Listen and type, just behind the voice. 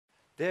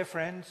Dear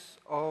friends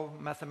of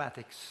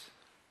mathematics,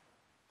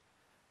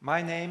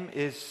 my name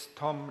is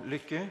Tom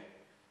Lyche.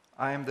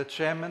 I am the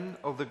chairman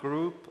of the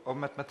group of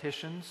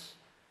mathematicians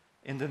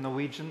in the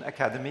Norwegian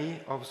Academy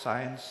of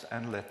Science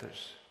and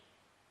Letters.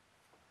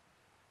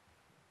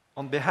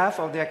 On behalf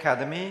of the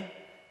Academy,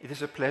 it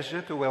is a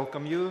pleasure to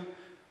welcome you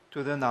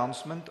to the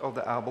announcement of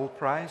the Abel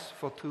Prize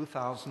for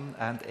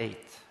 2008.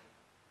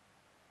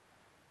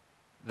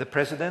 The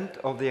president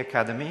of the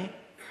Academy,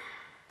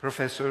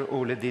 Professor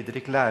Ole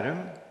Didrik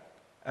Lærum,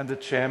 and the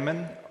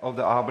chairman of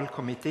the Abel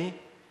Committee,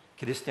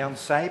 Kristian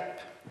Seip,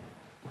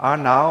 are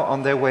now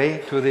on their way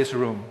to this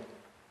room.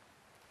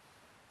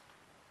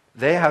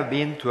 They have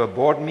been to a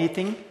board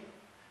meeting,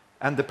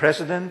 and the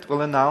president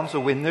will announce a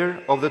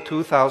winner of the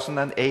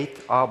 2008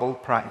 Abel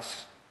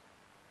Prize.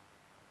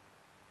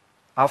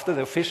 After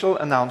the official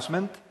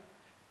announcement,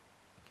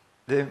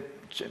 the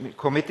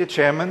committee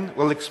chairman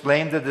will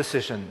explain the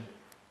decision.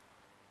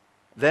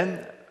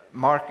 Then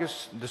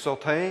Marcus du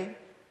Sautoy,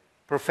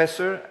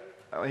 professor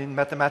in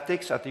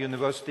mathematics at the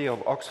University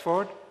of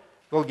Oxford,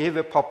 will give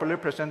a popular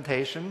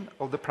presentation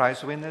of the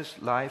prize winner's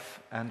life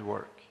and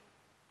work.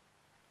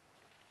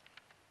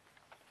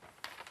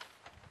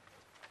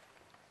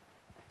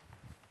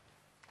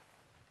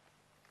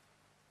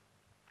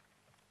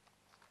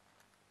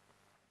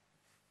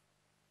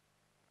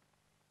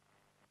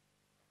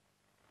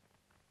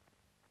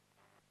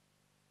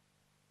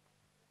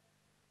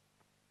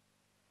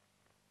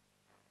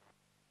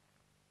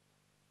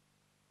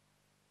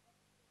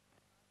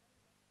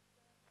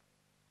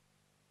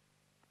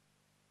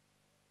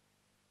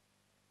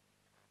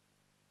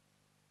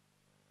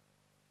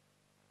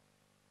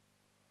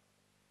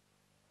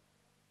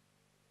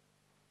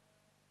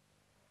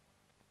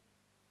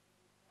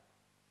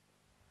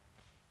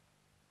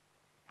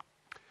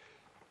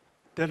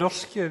 Det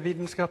norske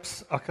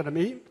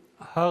vitenskapsakademi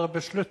har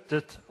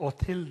besluttet å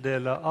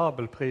tildele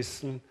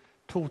Abelprisen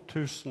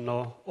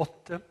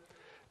 2008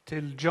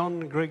 til John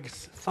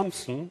Griggs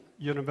Thompson,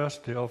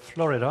 University of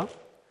Florida,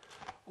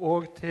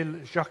 og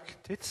til Jacques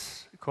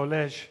Tits,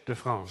 Collège de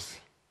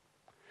France.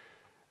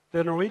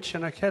 The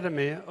Norwegian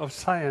Academy of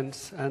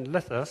Science and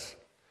Letters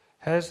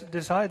has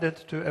decided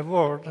to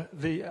award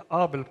the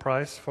Abel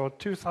Prize for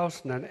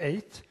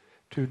 2008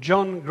 to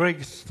John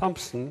Griggs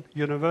Thompson,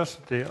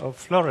 University of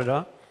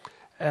Florida,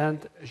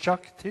 and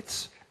Jacques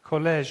Tits,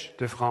 Collège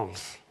de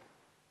France.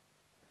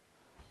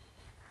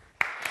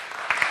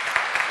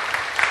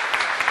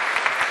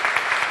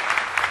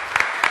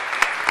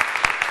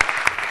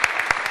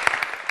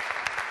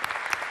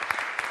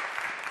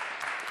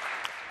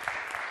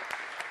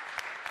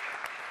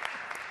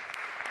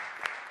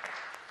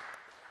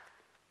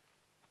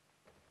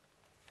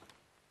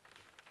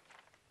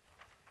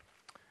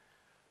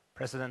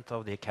 President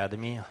of the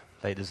Academy,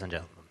 ladies and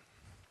gentlemen.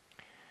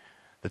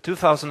 The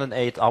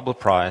 2008 Abel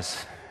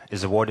Prize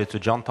is awarded to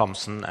John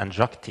Thompson and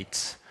Jacques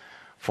Tits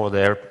for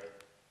their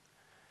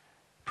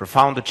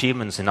profound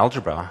achievements in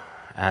algebra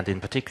and in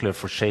particular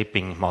for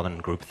shaping modern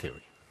group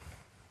theory.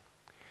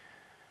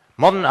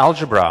 Modern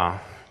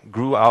algebra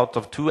grew out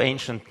of two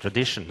ancient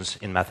traditions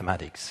in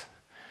mathematics: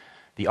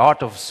 the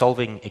art of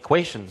solving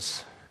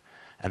equations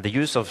and the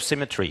use of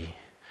symmetry,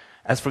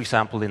 as for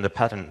example in the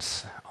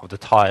patterns of the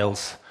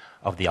tiles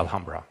of the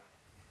Alhambra.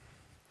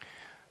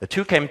 The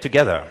two came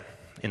together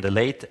in the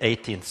late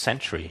 18th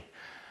century,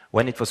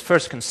 when it was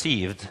first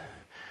conceived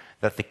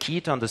that the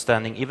key to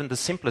understanding even the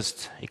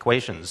simplest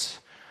equations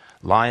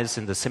lies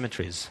in the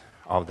symmetries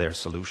of their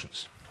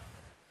solutions.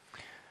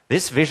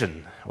 This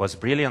vision was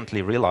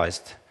brilliantly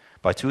realized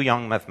by two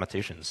young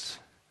mathematicians,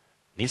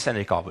 Niels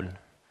Henrik Abel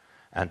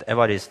and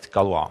Évariste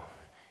Galois,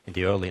 in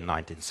the early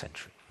 19th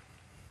century.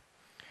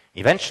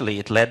 Eventually,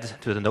 it led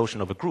to the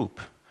notion of a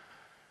group,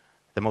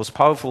 the most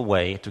powerful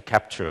way to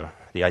capture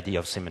the idea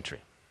of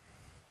symmetry.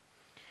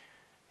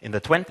 In the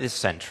 20th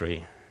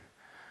century,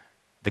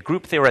 the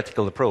group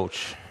theoretical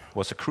approach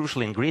was a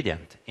crucial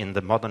ingredient in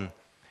the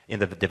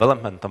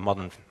development of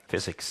modern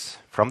physics,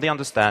 from the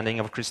understanding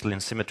of crystalline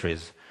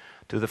symmetries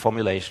to the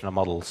formulation of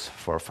models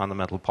for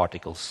fundamental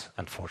particles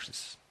and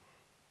forces.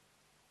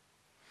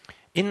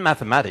 In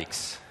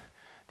mathematics,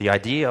 the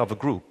idea of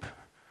a group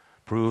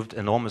proved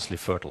enormously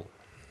fertile.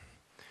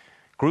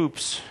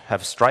 Groups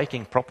have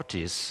striking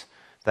properties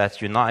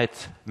that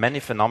unite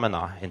many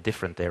phenomena in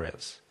different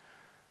areas.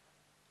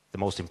 The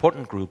most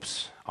important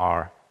groups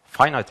are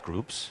finite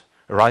groups,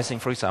 arising,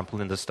 for example,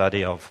 in the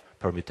study of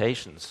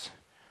permutations,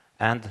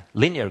 and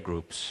linear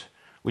groups,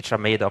 which are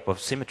made up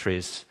of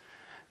symmetries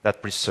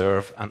that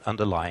preserve an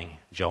underlying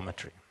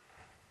geometry.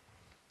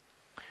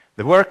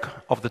 The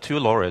work of the two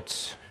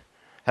laureates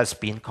has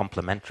been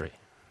complementary.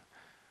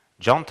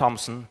 John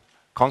Thompson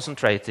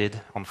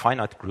concentrated on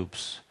finite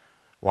groups,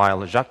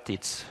 while Jacques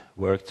Tits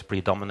worked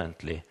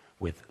predominantly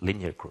with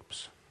linear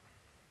groups.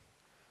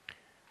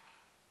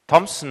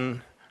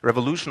 Thompson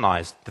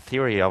revolutionized the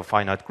theory of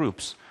finite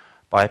groups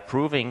by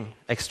proving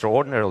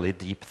extraordinarily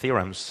deep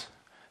theorems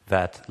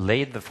that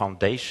laid the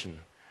foundation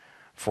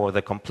for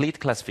the complete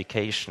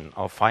classification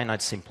of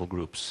finite simple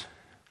groups,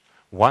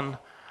 one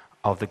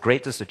of the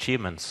greatest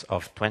achievements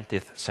of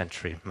 20th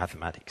century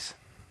mathematics.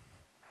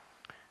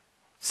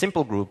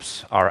 Simple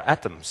groups are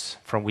atoms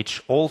from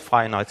which all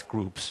finite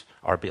groups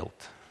are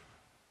built.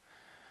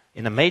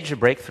 In a major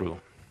breakthrough,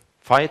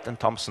 Veit and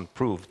Thompson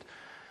proved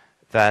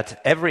that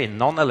every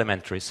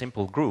non-elementary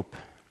simple group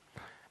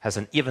has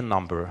an even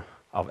number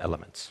of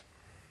elements.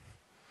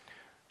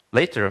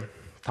 Later,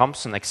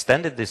 Thompson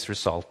extended this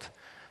result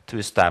to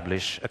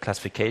establish a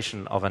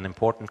classification of an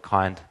important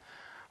kind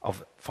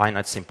of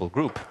finite simple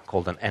group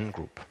called an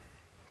N-group.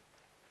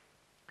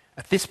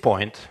 At this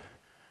point,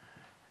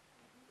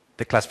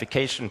 the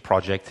classification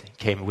project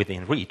came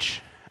within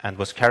reach and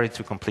was carried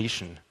to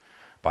completion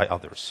by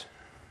others.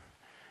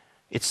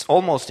 Its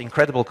almost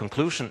incredible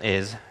conclusion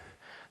is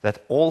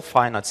that all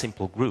finite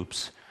simple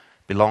groups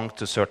belong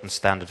to certain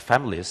standard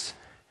families,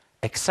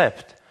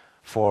 except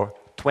for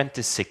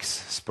 26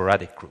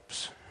 sporadic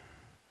groups.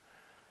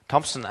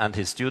 Thompson and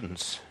his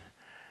students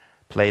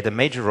played a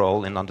major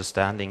role in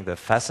understanding the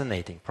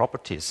fascinating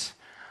properties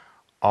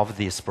of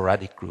these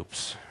sporadic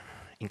groups,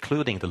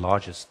 including the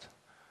largest,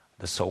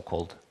 the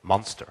so-called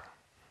monster.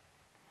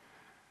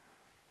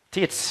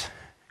 Tits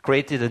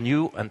created a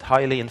new and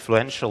highly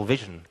influential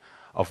vision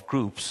of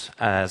groups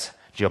as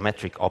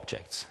geometric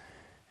objects.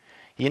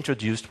 He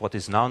introduced what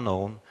is now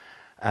known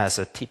as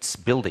a Tits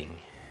building,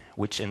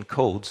 which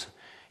encodes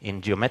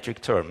in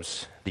geometric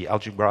terms the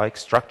algebraic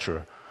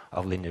structure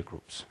of linear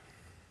groups.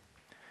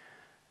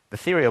 The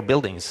theory of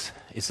buildings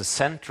is a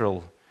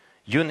central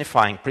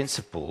unifying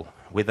principle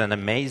with an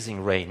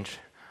amazing range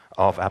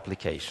of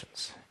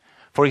applications.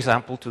 For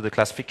example, to the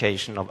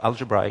classification of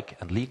algebraic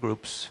and Lie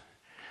groups,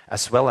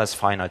 as well as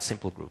finite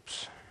simple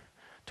groups,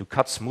 to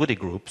Kac-Moody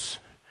groups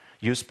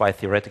used by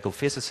theoretical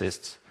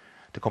physicists,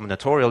 to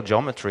combinatorial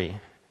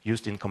geometry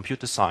used in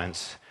computer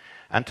science,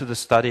 and to the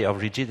study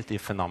of rigidity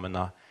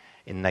phenomena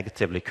in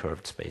negatively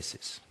curved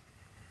spaces.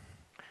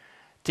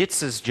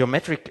 Tits's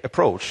geometric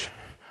approach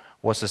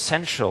was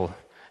essential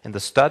in the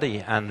study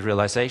and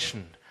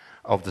realization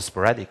of the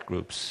sporadic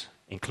groups,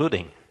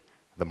 including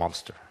the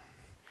monster.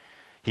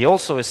 He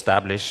also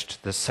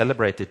established the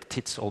celebrated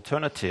Tits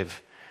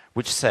alternative,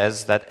 which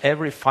says that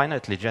every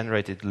finitely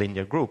generated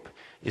linear group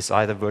is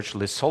either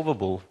virtually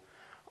solvable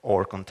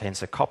or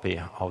contains a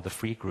copy of the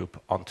free group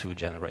on two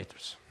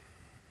generators.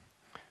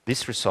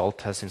 This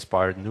result has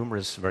inspired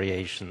numerous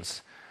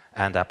variations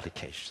and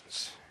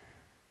applications.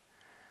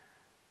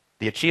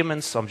 The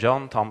achievements of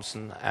John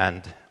Thompson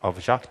and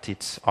of Jacques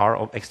Tits are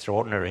of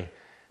extraordinary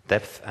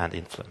depth and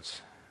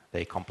influence.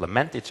 They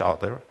complement each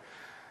other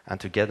and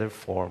together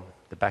form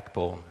the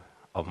backbone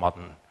of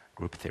modern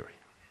group theory.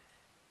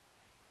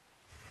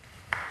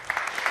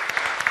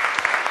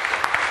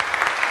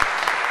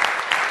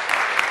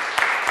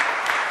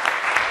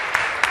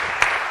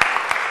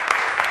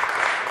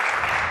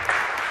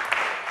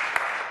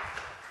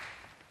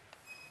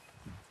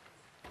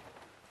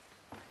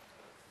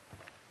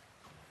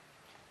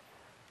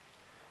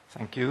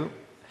 Thank you.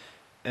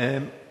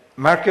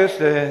 Marcus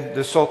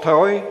du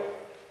Sautoy,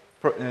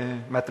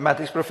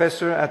 mathematics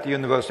professor at the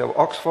University of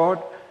Oxford,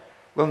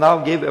 will now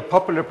give a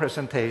popular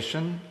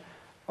presentation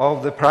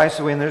of the prize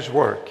winners'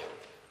 work.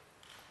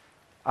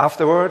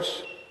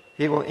 Afterwards,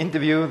 he will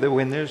interview the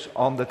winners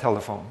on the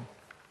telephone.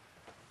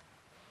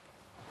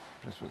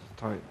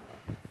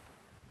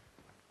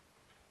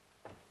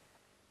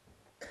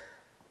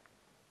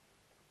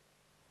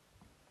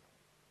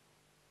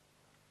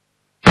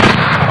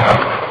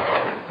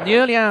 In the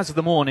early hours of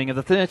the morning of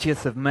the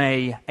 30th of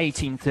May,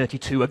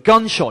 1832, a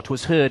gunshot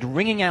was heard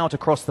ringing out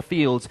across the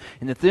fields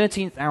in the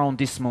 13th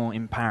arrondissement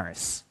in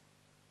Paris.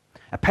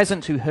 A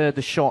peasant who heard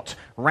the shot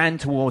ran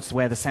towards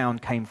where the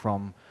sound came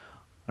from,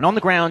 and on the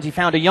ground he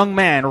found a young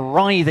man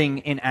writhing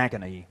in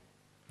agony.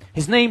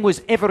 His name was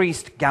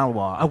Évariste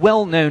Galois, a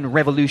well-known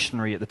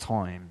revolutionary at the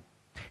time.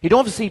 He'd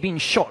obviously been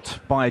shot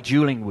by a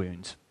dueling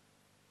wound.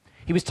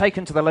 He was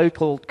taken to the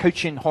local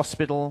Cochin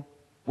hospital,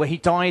 where he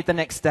died the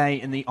next day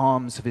in the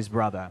arms of his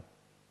brother.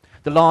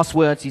 The last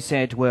words he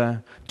said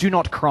were, "Do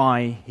not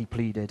cry," he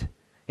pleaded.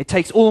 "It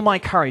takes all my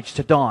courage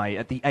to die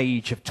at the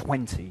age of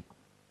 20.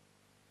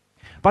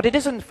 But it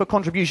isn't for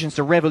contributions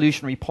to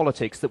revolutionary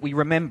politics that we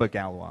remember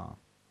Galois.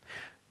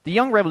 The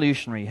young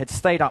revolutionary had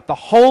stayed up the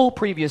whole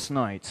previous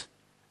night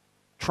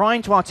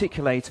trying to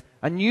articulate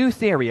a new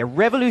theory, a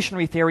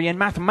revolutionary theory in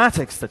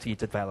mathematics that he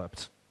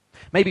developed.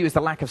 Maybe it was the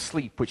lack of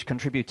sleep which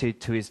contributed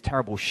to his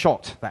terrible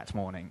shot that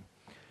morning.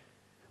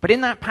 But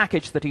in that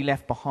package that he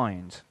left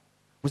behind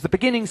was the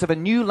beginnings of a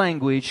new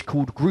language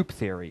called group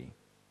theory,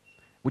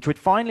 which would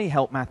finally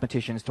help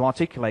mathematicians to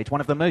articulate one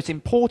of the most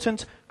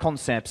important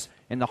concepts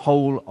in the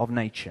whole of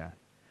nature,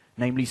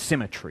 namely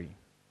symmetry.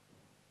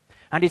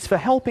 And it's for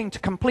helping to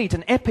complete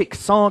an epic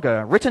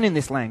saga written in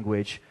this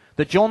language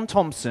that John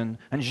Thompson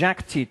and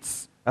Jacques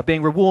Tits are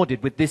being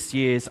rewarded with this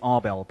year's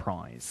Abel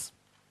Prize.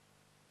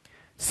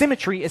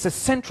 Symmetry is a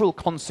central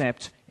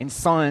concept in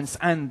science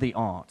and the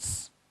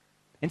arts.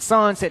 In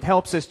science, it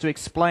helps us to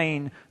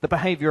explain the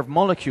behavior of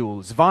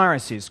molecules,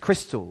 viruses,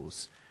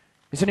 crystals.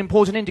 It's an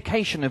important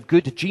indication of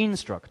good gene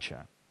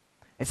structure.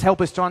 It's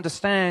helped us to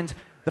understand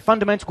the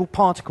fundamental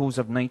particles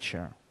of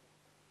nature.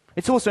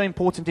 It's also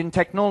important in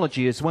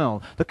technology as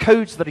well. The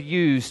codes that are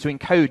used to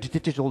encode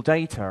digital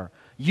data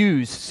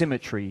use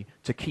symmetry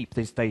to keep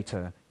this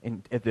data,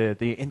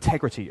 the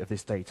integrity of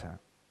this data.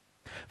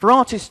 For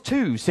artists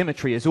too,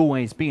 symmetry has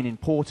always been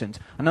important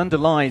and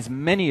underlies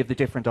many of the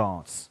different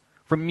arts,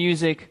 from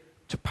music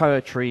to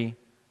poetry,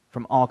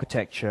 from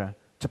architecture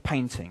to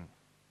painting.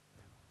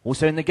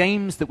 Also in the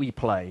games that we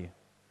play,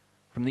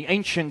 from the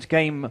ancient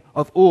game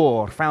of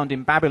Ur, found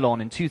in Babylon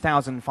in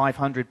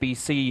 2500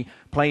 BC,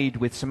 played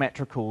with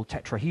symmetrical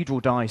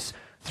tetrahedral dice,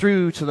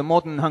 through to the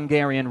modern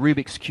Hungarian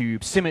Rubik's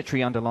Cube,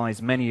 symmetry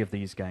underlies many of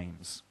these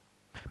games.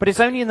 But it's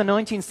only in the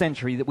 19th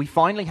century that we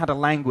finally had a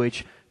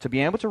language to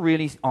be able to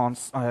really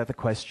answer the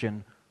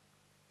question,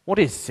 what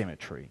is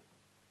symmetry?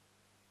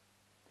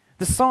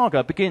 The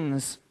saga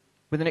begins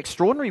with an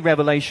extraordinary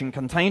revelation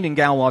contained in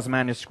Galois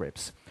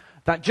manuscripts,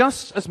 that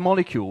just as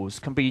molecules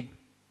can be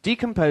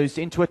decomposed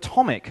into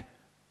atomic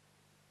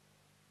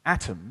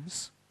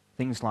atoms,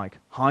 things like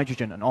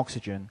hydrogen and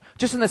oxygen,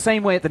 just in the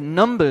same way that the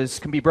numbers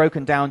can be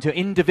broken down to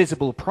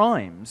indivisible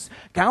primes,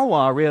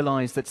 Galois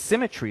realized that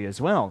symmetry as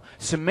well,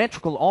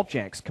 symmetrical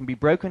objects can be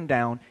broken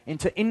down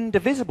into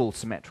indivisible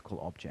symmetrical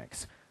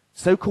objects,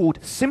 so-called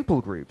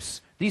simple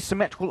groups. These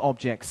symmetrical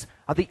objects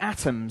are the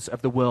atoms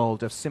of the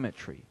world of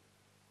symmetry.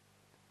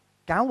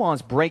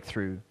 Galois'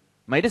 breakthrough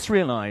made us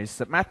realize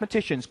that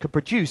mathematicians could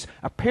produce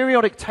a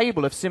periodic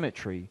table of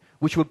symmetry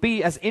which would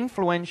be as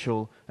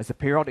influential as the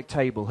periodic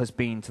table has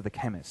been to the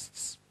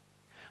chemists.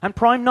 And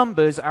prime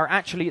numbers are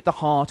actually at the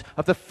heart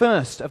of the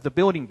first of the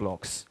building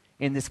blocks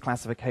in this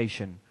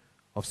classification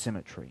of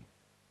symmetry.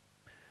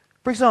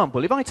 For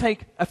example, if I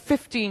take a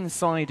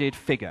 15-sided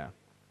figure,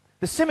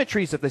 the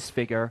symmetries of this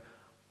figure,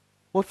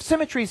 well,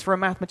 symmetries for a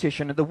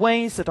mathematician are the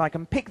ways that I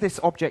can pick this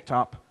object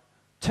up,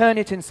 turn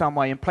it in some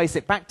way and place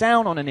it back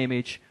down on an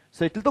image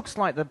so it looks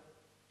like the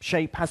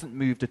shape hasn't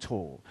moved at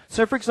all.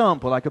 So for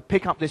example, I could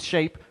pick up this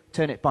shape,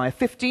 turn it by a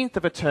 15th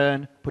of a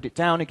turn, put it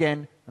down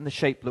again, and the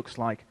shape looks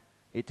like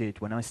it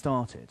did when I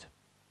started.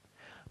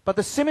 But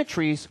the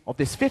symmetries of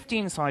this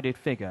 15-sided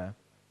figure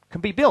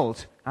can be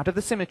built out of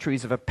the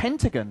symmetries of a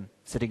pentagon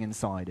sitting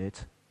inside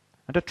it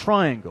and a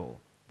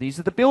triangle. These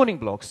are the building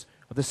blocks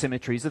of the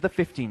symmetries of the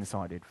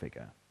 15-sided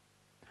figure.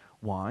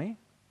 Why?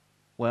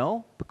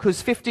 Well,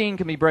 because 15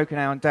 can be broken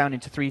down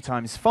into 3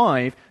 times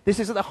 5, this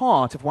is at the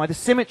heart of why the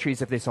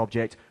symmetries of this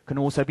object can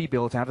also be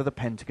built out of the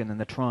pentagon and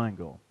the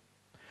triangle.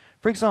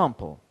 For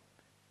example,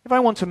 if I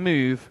want to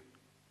move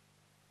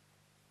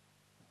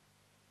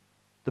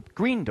the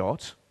green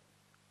dot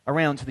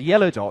around to the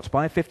yellow dot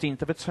by a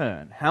 15th of a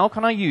turn, how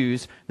can I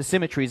use the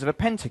symmetries of a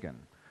pentagon?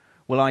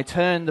 Well, I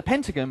turn the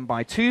pentagon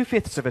by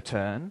 2/5 of a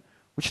turn,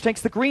 which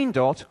takes the green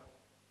dot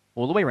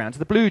all the way around to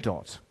the blue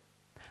dot.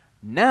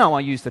 Now I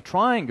use the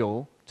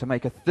triangle to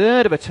make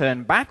 1/3 of a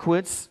turn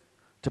backwards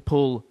to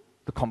pull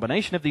the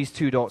combination of these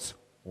 2 dots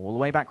all the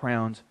way back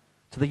round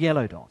to the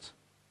yellow dot.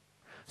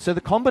 So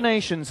the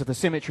combinations of the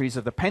symmetries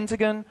of the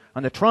pentagon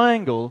and the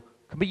triangle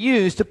can be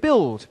used to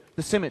build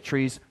the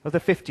symmetries of the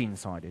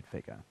 15-sided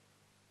figure.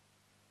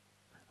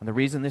 And the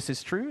reason this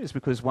is true is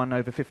because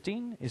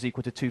 1/15 is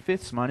equal to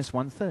 2/5 minus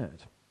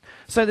 1/3.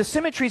 So the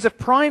symmetries of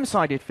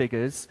prime-sided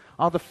figures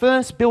are the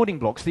first building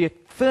blocks, the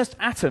first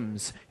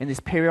atoms in this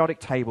periodic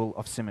table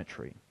of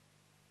symmetry.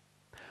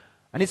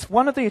 And it's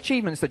one of the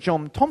achievements that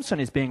John Thompson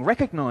is being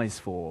recognized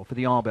for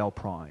the Abel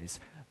Prize,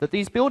 that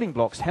these building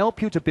blocks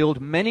help you to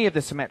build many of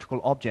the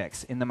symmetrical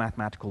objects in the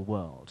mathematical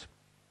world.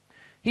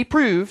 He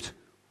proved,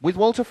 with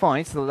Walter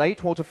Veits, the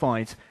late Walter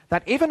Veits,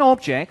 that if an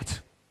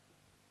object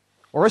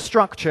or a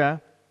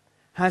structure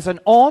has an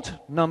odd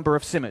number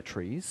of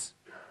symmetries,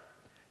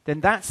 then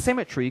that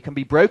symmetry can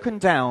be broken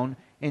down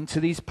into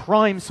these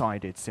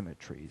prime-sided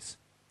symmetries.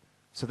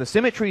 So the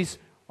symmetries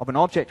of an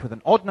object with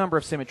an odd number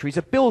of symmetries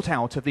are built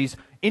out of these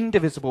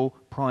indivisible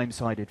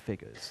prime-sided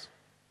figures.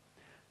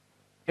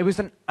 It was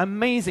an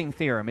amazing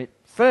theorem. It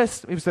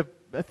was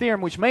a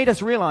theorem which made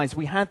us realize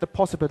we had the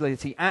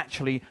possibility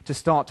actually to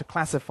start to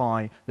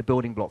classify the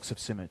building blocks of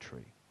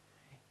symmetry.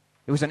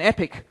 It was an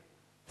epic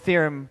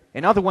theorem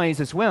in other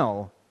ways as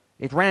well.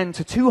 It ran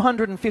to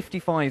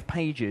 255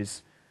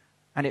 pages,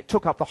 and it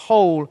took up the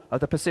whole of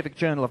the Pacific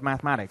Journal of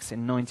Mathematics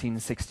in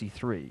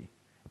 1963.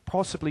 It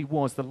possibly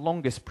was the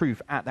longest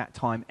proof at that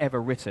time ever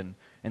written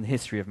in the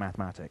history of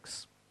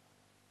mathematics.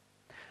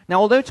 Now,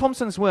 although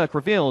Thompson's work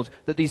revealed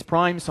that these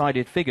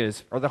prime-sided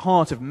figures are the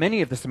heart of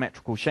many of the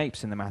symmetrical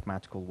shapes in the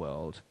mathematical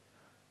world,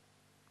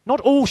 not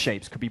all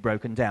shapes could be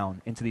broken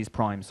down into these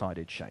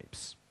prime-sided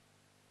shapes.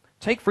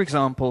 Take, for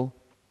example,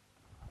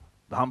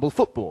 the humble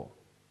football.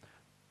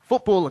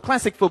 Football, the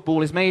classic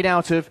football, is made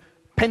out of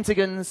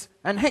pentagons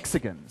and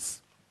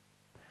hexagons.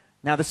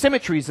 Now, the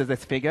symmetries of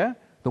this figure,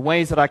 the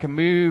ways that I can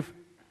move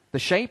the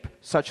shape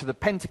such that the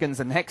pentagons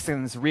and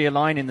hexagons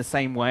realign in the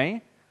same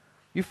way,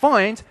 you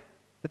find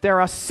that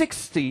there are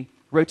 60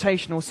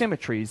 rotational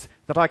symmetries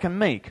that I can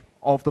make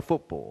of the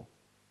football.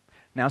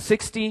 Now,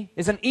 60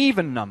 is an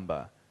even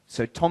number,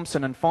 so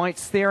Thompson and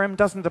Veits' theorem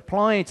doesn't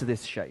apply to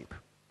this shape.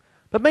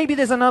 But maybe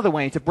there's another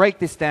way to break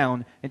this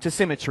down into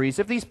symmetries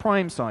of these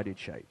prime-sided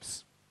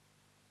shapes.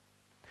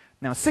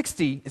 Now,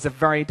 60 is a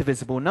very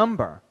divisible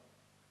number.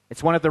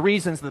 It's one of the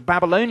reasons that the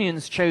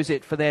Babylonians chose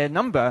it for their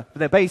number, for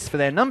their base for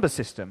their number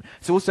system.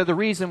 It's also the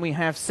reason we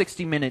have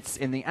 60 minutes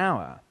in the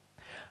hour.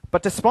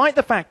 But despite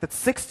the fact that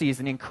 60 is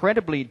an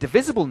incredibly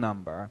divisible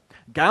number,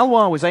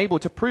 Galois was able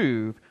to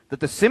prove that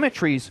the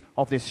symmetries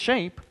of this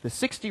shape, the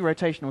 60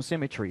 rotational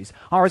symmetries,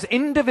 are as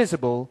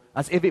indivisible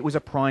as if it was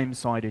a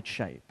prime-sided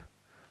shape.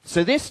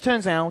 So this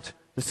turns out,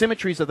 the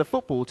symmetries of the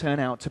football turn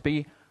out to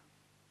be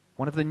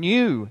one of the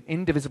new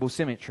indivisible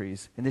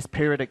symmetries in this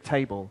periodic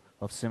table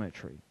of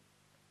symmetry.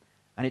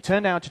 And it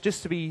turned out to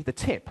just to be the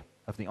tip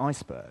of the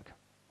iceberg.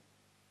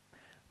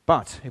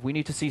 But if we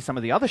need to see some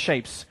of the other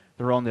shapes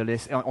that are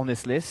on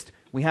this list,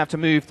 we have to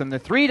move from the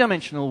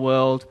three-dimensional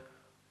world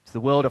to the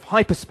world of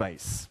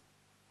hyperspace.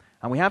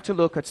 And we have to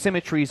look at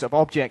symmetries of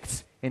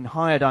objects in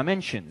higher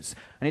dimensions.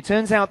 And it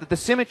turns out that the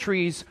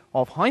symmetries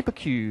of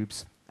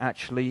hypercubes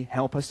actually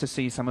help us to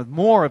see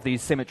more of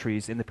these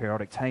symmetries in the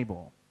periodic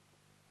table.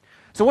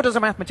 So what does a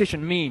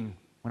mathematician mean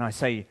when I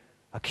say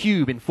a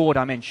cube in 4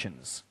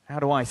 dimensions? How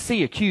do I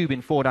see a cube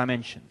in 4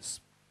 dimensions?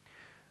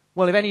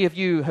 Well, if any of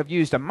you have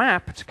used a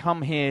map to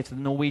come here to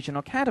the Norwegian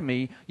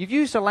Academy, you've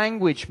used a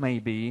language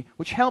maybe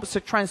which helps to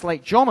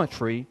translate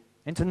geometry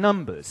into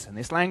numbers. And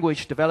this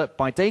language, developed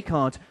by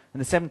Descartes in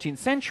the 17th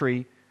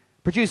century,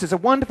 produces a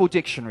wonderful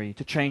dictionary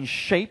to change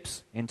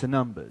shapes into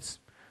numbers.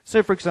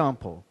 So, for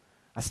example,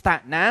 a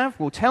stat nav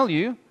will tell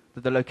you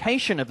that the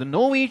location of the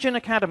Norwegian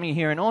Academy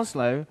here in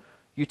Oslo,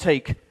 you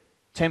take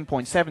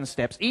 10.7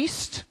 steps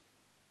east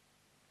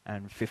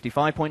and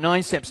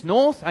 55.9 steps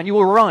north, and you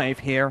will arrive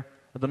here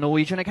at the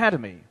Norwegian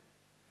Academy.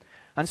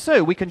 And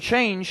so we can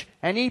change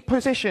any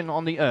position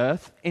on the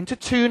Earth into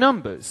 2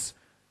 numbers.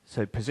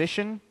 So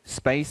position,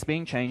 space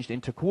being changed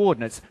into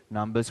coordinates,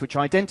 numbers which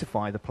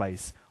identify the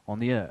place on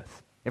the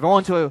Earth. If I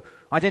want to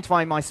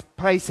identify my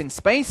place in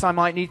space, I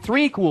might need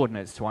 3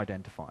 coordinates to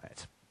identify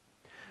it.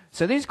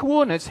 So these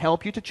coordinates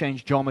help you to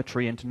change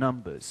geometry into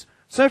numbers.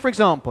 So for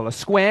example, a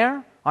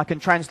square I can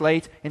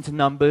translate into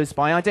numbers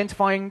by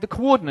identifying the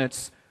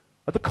coordinates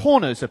at the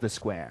corners of the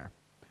square.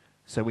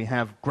 So we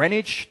have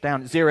Greenwich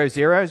down at 0,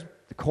 0,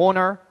 the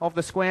corner of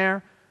the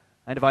square.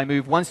 And if I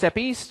move 1 step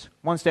east,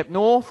 1 step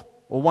north,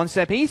 or 1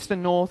 step east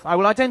and north, I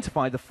will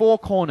identify the 4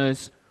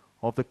 corners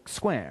of the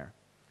square.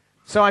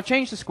 So I've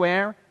changed the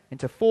square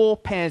into 4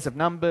 pairs of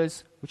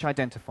numbers which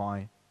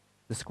identify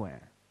the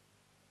square.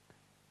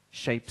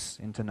 Shapes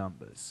into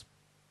numbers.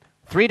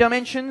 3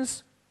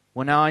 dimensions,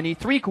 well now I need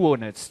 3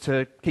 coordinates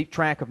to keep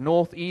track of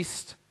north,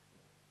 east,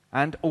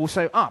 and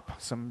also up,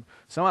 some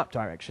up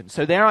direction.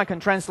 So there I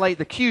can translate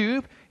the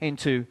cube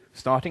into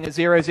starting at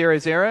 0, 0,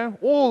 0,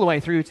 all the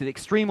way through to the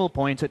extremal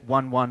point at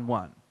 1, 1,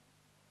 1.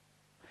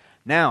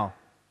 Now,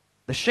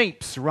 the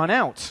shapes run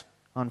out,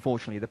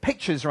 unfortunately. The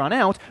pictures run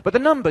out, but the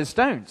numbers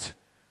don't.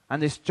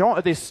 And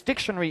this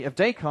dictionary of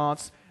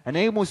Descartes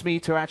enables me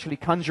to actually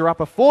conjure up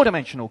a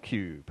 4-dimensional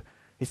cube.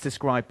 It's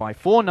described by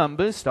 4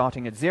 numbers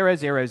starting at 0,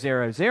 0,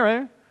 0,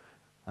 0,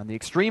 and the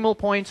extremal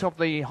point of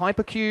the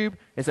hypercube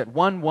is at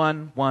 1,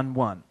 1, 1,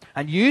 1.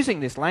 And using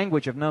this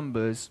language of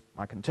numbers,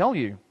 I can tell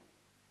you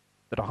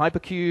that a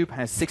hypercube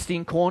has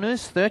 16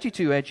 corners,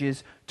 32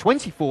 edges,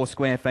 24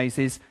 square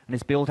faces, and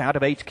is built out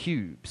of 8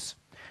 cubes.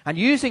 And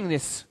using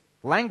this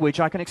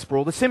language, I can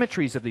explore the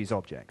symmetries of these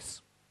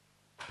objects.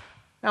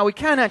 Now, we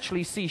can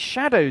actually see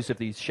shadows of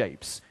these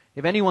shapes.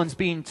 If anyone's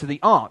been to the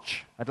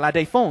Arch at La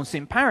Défense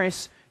in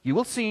Paris, you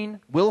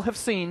will have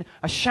seen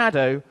a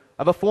shadow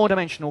of a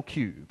 4-dimensional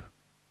cube.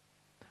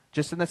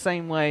 Just in the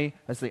same way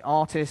as the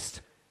artist,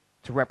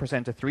 to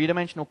represent a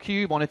 3-dimensional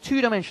cube on a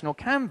 2-dimensional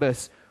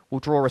canvas, will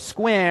draw a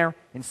square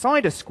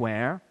inside a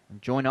square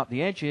and join up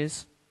the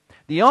edges,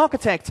 the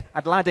architect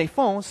at La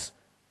Défense,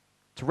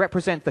 to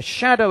represent the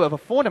shadow of a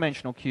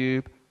 4-dimensional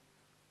cube,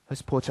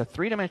 has put a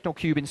 3-dimensional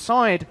cube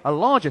inside a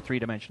larger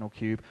 3-dimensional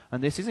cube,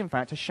 and this is in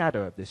fact a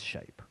shadow of this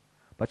shape.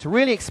 But to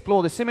really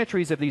explore the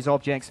symmetries of these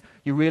objects,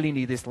 you really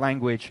need this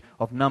language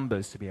of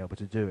numbers to be able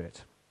to do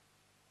it.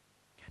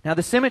 Now,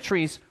 the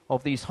symmetries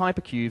of these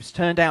hypercubes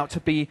turned out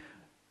to be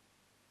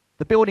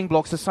the building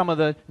blocks of some of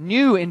the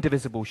new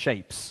indivisible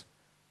shapes.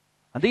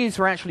 And these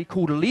were actually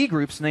called Lie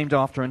groups, named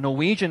after a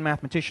Norwegian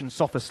mathematician,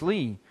 Sophus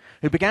Lie,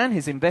 who began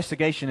his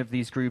investigation of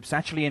these groups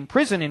actually in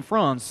prison in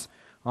France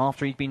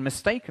after he'd been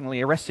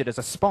mistakenly arrested as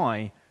a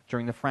spy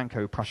during the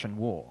Franco-Prussian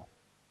War.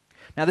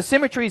 Now, the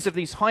symmetries of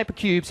these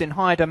hypercubes in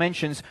higher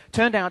dimensions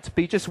turned out to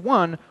be just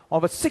one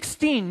of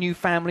 16 new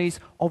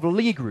families of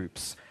Lie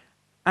groups.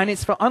 And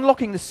it's for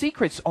unlocking the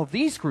secrets of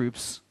these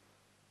groups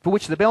for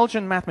which the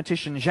Belgian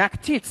mathematician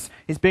Jacques Tits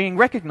is being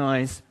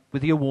recognized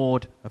with the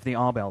award of the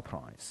Abel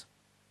Prize.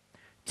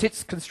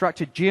 Tits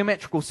constructed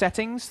geometrical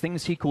settings,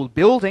 things he called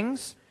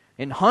buildings,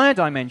 in higher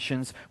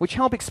dimensions, which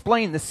help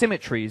explain the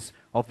symmetries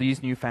of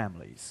these new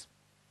families.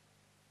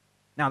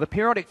 Now, the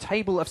periodic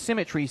table of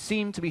symmetry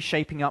seemed to be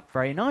shaping up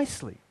very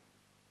nicely,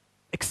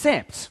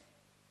 except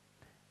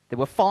there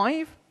were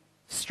 5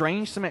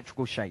 strange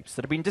symmetrical shapes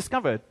that had been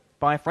discovered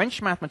by a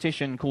French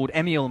mathematician called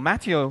Émile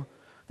Mathieu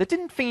that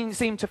didn't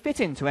seem to fit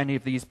into any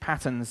of these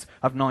patterns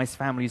of nice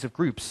families of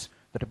groups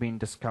that have been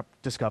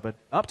discovered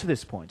up to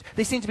this point.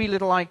 They seem to be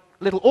like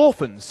little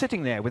orphans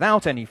sitting there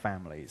without any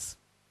families.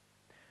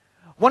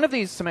 One of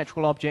these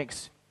symmetrical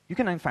objects you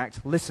can in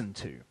fact listen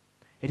to.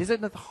 It is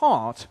at the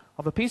heart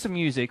of a piece of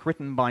music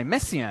written by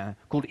Messiaen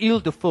called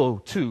Il de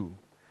Faux 2.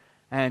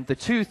 And the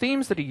two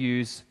themes that he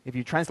used, if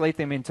you translate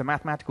them into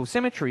mathematical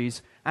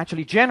symmetries,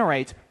 actually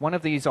generate one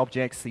of these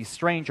objects, these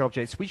strange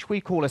objects, which we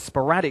call a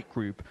sporadic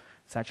group.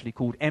 It's actually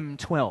called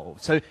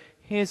M12. So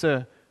here's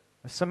a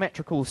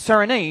symmetrical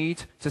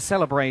serenade to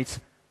celebrate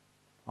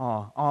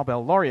our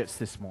Abel laureates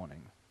this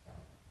morning.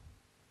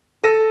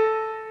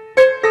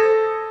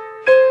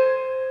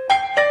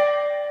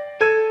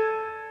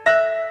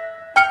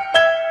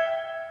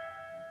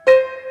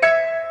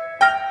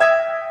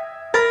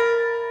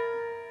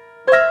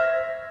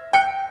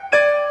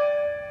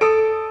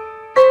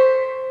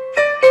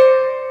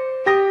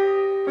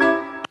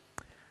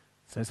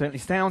 So it certainly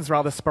sounds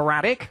rather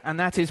sporadic, and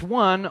that is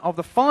one of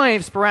the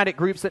 5 sporadic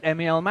groups that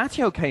Emile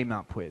Mathieu came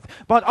up with.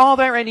 But are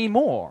there any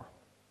more?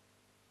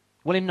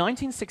 Well, in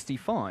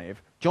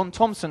 1965, John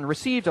Thompson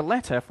received a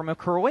letter from a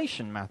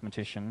Croatian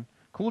mathematician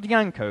called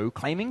Janko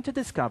claiming to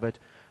discover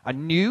a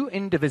new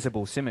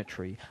indivisible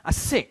symmetry, a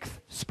 6th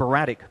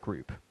sporadic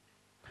group.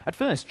 At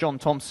first, John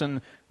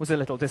Thompson was a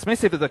little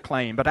dismissive of the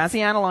claim, but as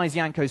he analyzed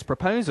Janko's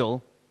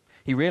proposal,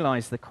 he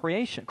realized that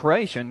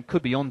Croatian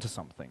could be onto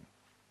something.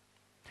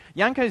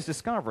 Janko's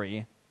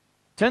discovery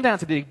turned out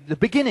to be the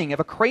beginning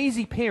of a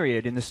crazy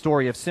period in the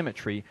story of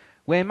symmetry,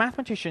 where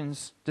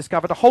mathematicians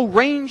discovered a whole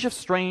range of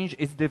strange,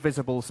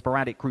 indivisible,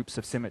 sporadic groups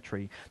of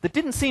symmetry that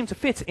didn't seem to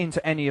fit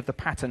into any of the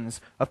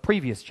patterns of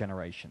previous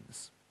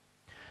generations.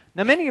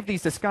 Now, many of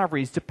these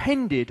discoveries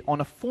depended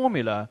on a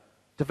formula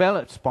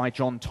developed by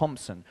John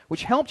Thompson,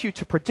 which helped you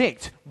to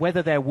predict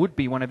whether there would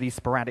be one of these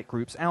sporadic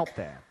groups out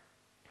there.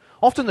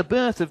 Often the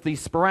birth of these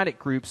sporadic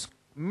groups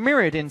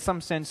mirrored in some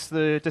sense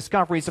the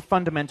discoveries of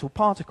fundamental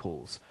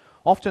particles.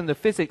 Often the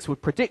physics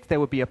would predict there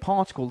would be a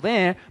particle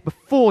there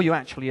before you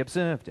actually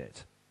observed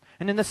it.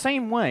 And in the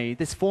same way,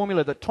 this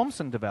formula that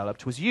Thompson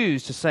developed was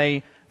used to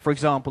say, for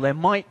example, there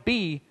might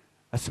be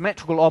a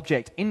symmetrical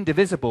object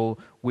indivisible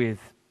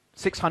with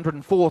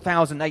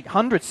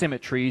 604,800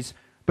 symmetries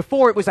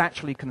before it was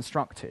actually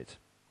constructed.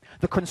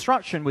 The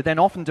construction would then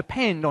often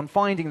depend on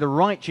finding the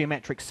right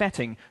geometric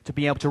setting to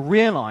be able to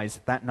realize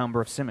that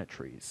number of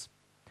symmetries.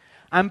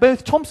 And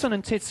both Thompson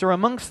and Tits are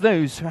amongst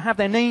those who have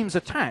their names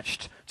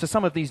attached to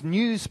some of these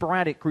new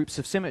sporadic groups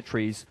of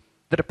symmetries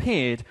that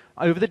appeared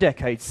over the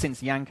decades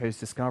since Janko's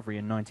discovery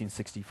in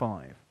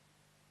 1965.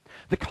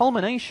 The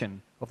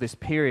culmination of this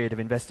period of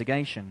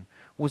investigation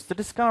was the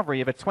discovery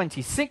of a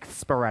 26th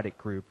sporadic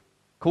group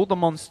called the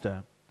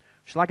monster,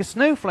 which is like a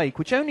snowflake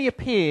which only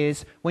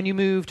appears when you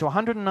move to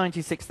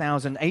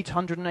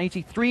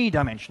 196,883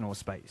 dimensional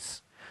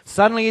space.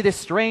 Suddenly this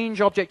strange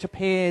object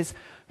appears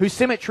whose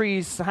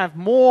symmetries have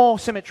more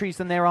symmetries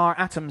than there are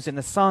atoms in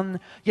the sun,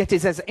 yet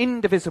is as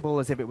indivisible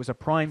as if it was a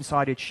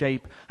prime-sided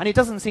shape, and it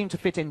doesn't seem to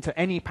fit into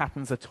any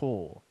patterns at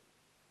all.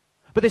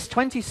 But this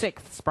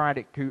 26th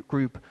sporadic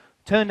group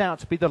turned out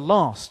to be the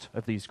last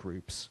of these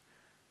groups.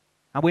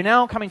 And we're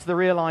now coming to the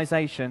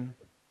realization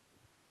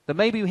that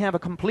maybe we have a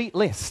complete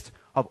list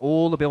of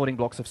all the building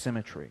blocks of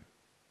symmetry.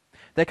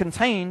 They're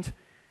contained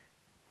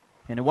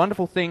in a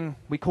wonderful thing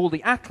we call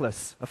the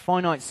Atlas of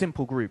Finite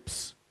Simple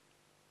Groups.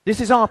 This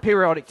is our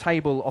periodic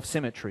table of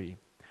symmetry,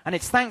 and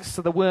it's thanks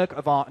to the work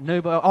of our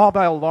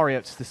Abel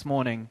laureates this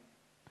morning,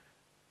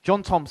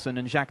 John Thompson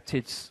and Jacques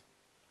Tits,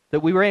 that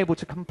we were able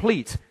to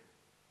complete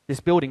this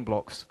building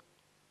blocks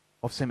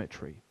of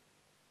symmetry.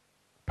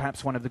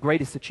 Perhaps one of the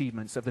greatest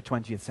achievements of the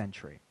 20th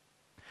century.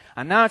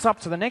 And now it's up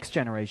to the next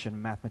generation of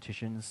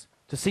mathematicians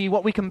to see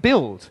what we can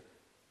build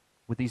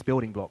with these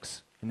building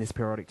blocks in this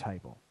periodic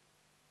table.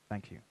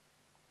 Thank you.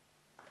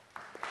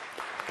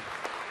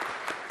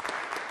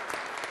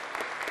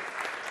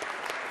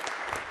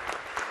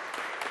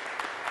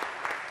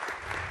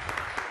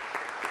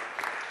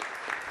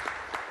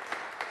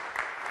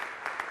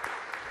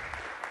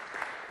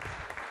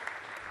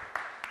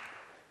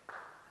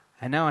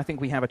 And now I think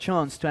we have a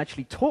chance to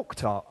actually talk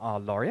to our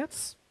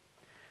laureates.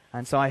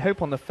 And so I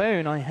hope on the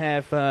phone I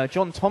have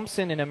John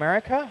Thompson in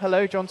America.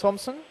 Hello, John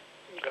Thompson.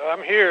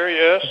 I'm here,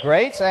 yes.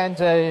 Great. And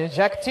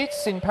Jacques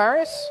Tits in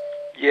Paris?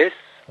 Yes.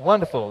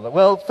 Wonderful.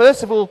 Well,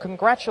 first of all,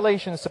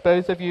 congratulations to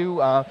both of you.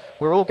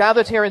 We're all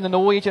gathered here in the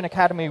Norwegian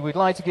Academy. We'd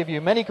like to give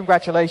you many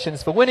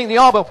congratulations for winning the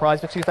Abel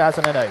Prize for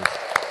 2008.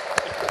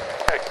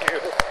 Thank you.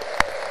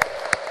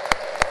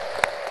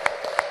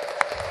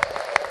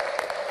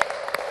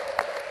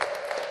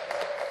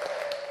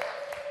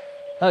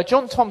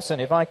 John Thompson,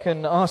 if I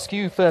can ask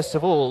you first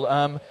of all,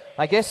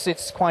 I guess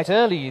it's quite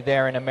early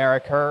there in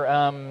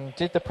America.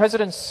 Did the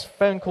president's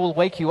phone call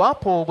wake you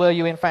up, or were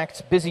you in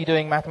fact busy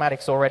doing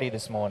mathematics already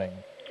this morning?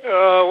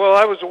 Well,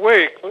 I was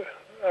awake, but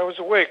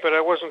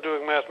I wasn't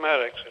doing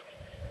mathematics.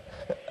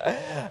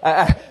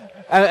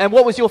 And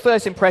what was your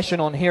first impression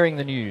on hearing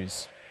the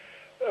news?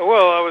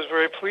 Well, I was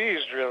very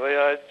pleased, really.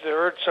 I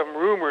heard some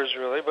rumors,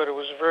 really, but it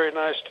was very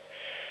nice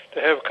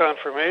have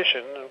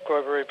confirmation. Quite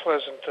a very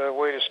pleasant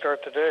way to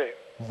start the day.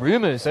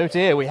 Rumours, oh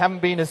dear, we haven't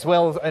been as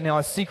well in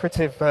our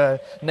secretive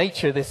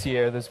nature this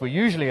year as we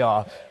usually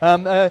are.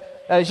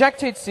 Jacques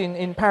Tits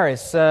in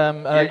Paris,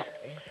 Yes.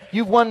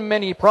 you've won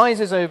many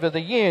prizes over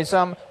the years.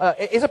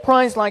 Is a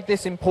prize like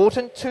this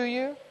important to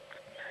you?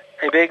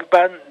 I beg your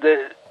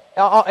pardon?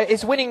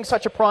 Is winning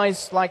such a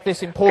prize like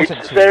this important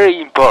It's to you? very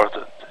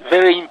important,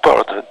 very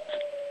important.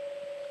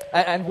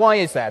 And why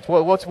is that?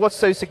 What's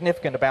so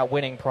significant about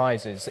winning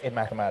prizes in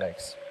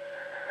mathematics?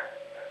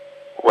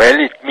 Well,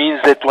 it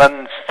means that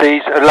one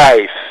stays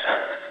alive.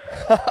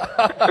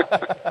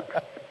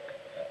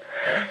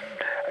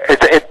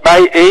 At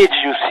my age,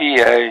 you see,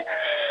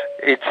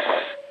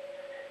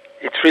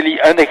 it's really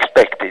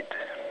unexpected.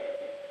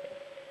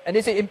 And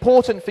is it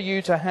important for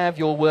you to have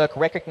your work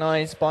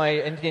recognized by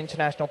the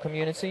international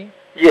community?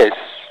 Yes,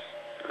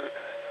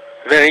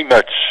 very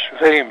much,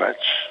 very much.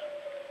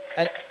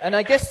 And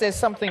I guess there's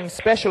something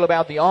special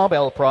about the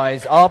Abel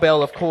Prize.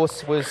 Abel, of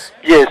course, was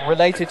Yes.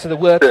 related to the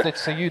work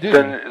that you do.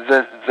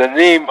 The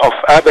name of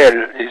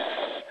Abel is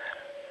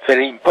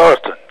very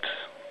important.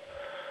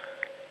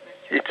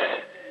 It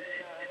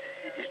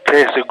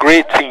has a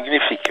great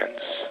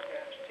significance.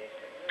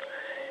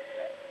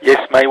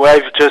 Yes, my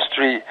wife just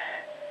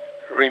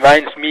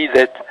reminds me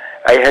that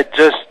I had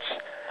just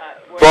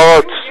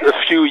bought a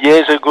few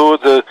years ago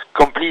the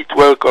complete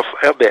work of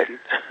Abel.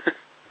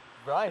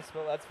 Right,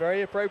 well, that's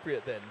very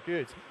appropriate then.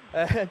 Good.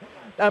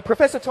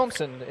 Professor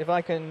Thompson, if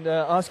I can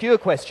ask you a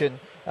question.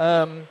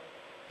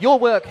 Your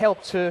work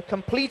helped to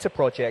complete a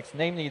project,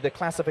 namely the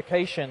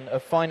classification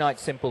of finite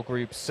simple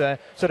groups,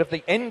 sort of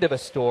the end of a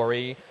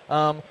story.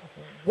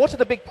 What are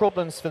the big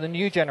problems for the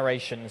new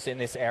generations in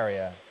this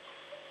area?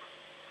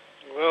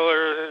 Well,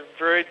 there's a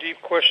very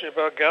deep question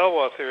about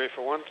Galois theory,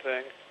 for one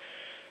thing.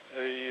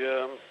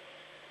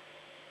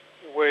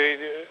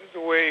 The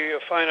way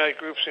finite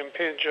groups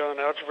impinge on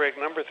algebraic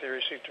number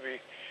theory seem to be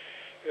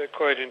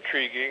quite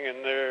intriguing,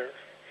 and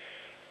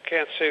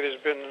can't say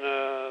there's been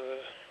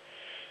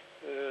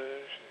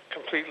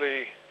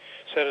completely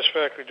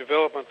satisfactory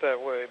development that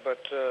way, but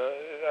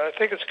I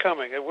think it's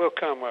coming. It will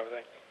come, I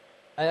think.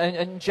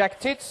 And Jacques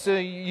Tits,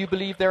 you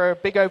believe there are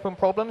big open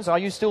problems? Are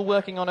you still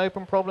working on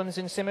open problems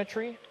in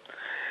symmetry?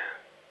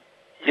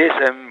 Yes,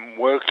 I'm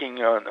working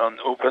on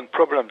open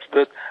problems,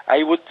 but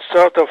I would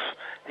sort of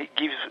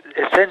give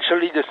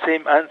essentially the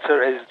same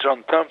answer as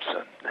John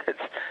Thompson.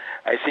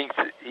 I think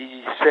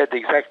he said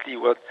exactly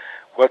what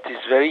is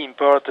very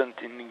important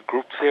in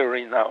group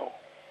theory now.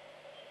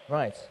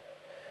 Right.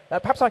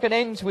 Perhaps I can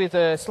end with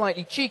a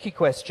slightly cheeky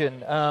question.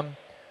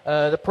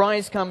 The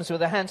prize comes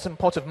with a handsome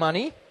pot of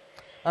money.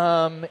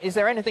 Is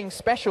there anything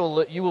special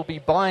that you will be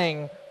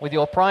buying with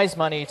your prize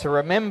money to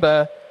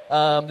remember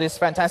this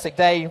fantastic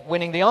day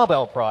winning the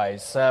Abel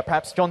Prize?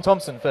 Perhaps John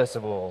Thompson, first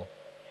of all.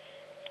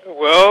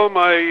 Well,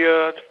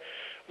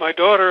 my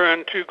daughter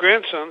and two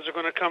grandsons are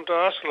going to come to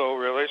Oslo,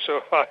 really,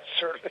 so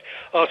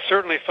I'll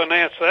certainly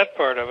finance that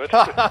part of it.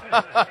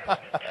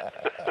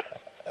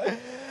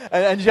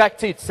 And Jacques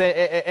Tits,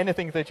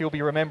 anything that you'll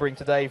be remembering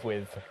today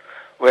with?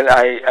 Well,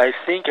 I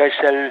think I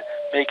shall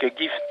make a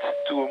gift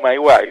to my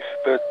wife,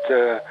 but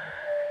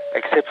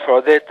except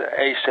for that,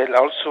 I shall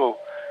also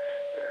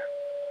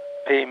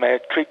pay my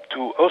trip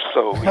to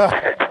Oslo with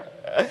that.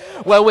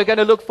 Well, we're going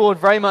to look forward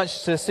very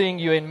much to seeing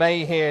you in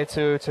May here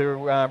to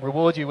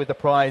reward you with the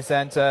prize.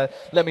 And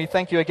let me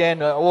thank you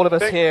again, all of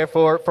us here,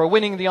 for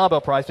winning the Abel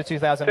Prize for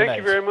 2008. Thank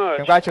you very much.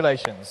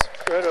 Congratulations.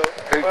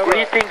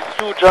 Greetings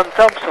to John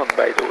Thompson,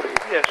 by the way.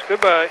 Yes,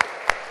 goodbye.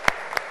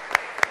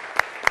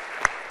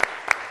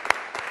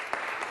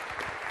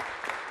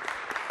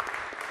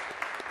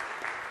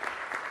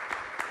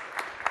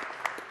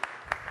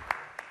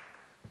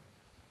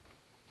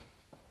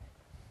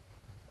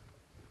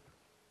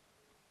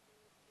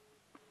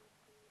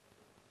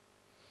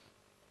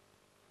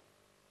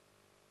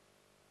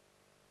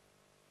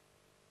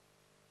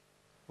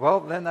 Well,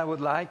 then I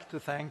would like to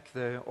thank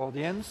the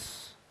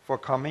audience for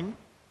coming.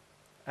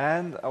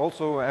 And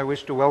also I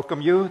wish to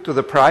welcome you to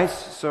the prize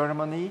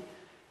ceremony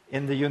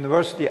in the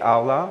University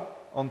Aula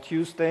on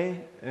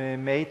Tuesday,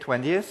 May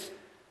 20th.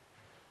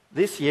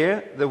 This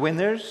year, the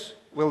winners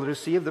will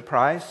receive the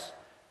prize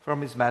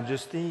from His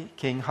Majesty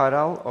King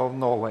Harald of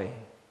Norway.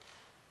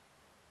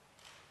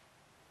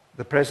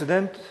 The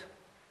President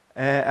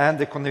and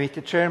the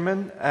committee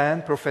chairman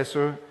and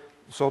Professor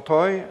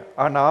Sautoy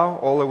are now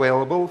all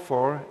available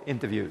for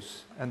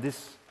interviews. And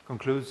this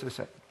concludes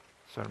the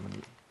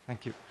ceremony.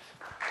 Thank you.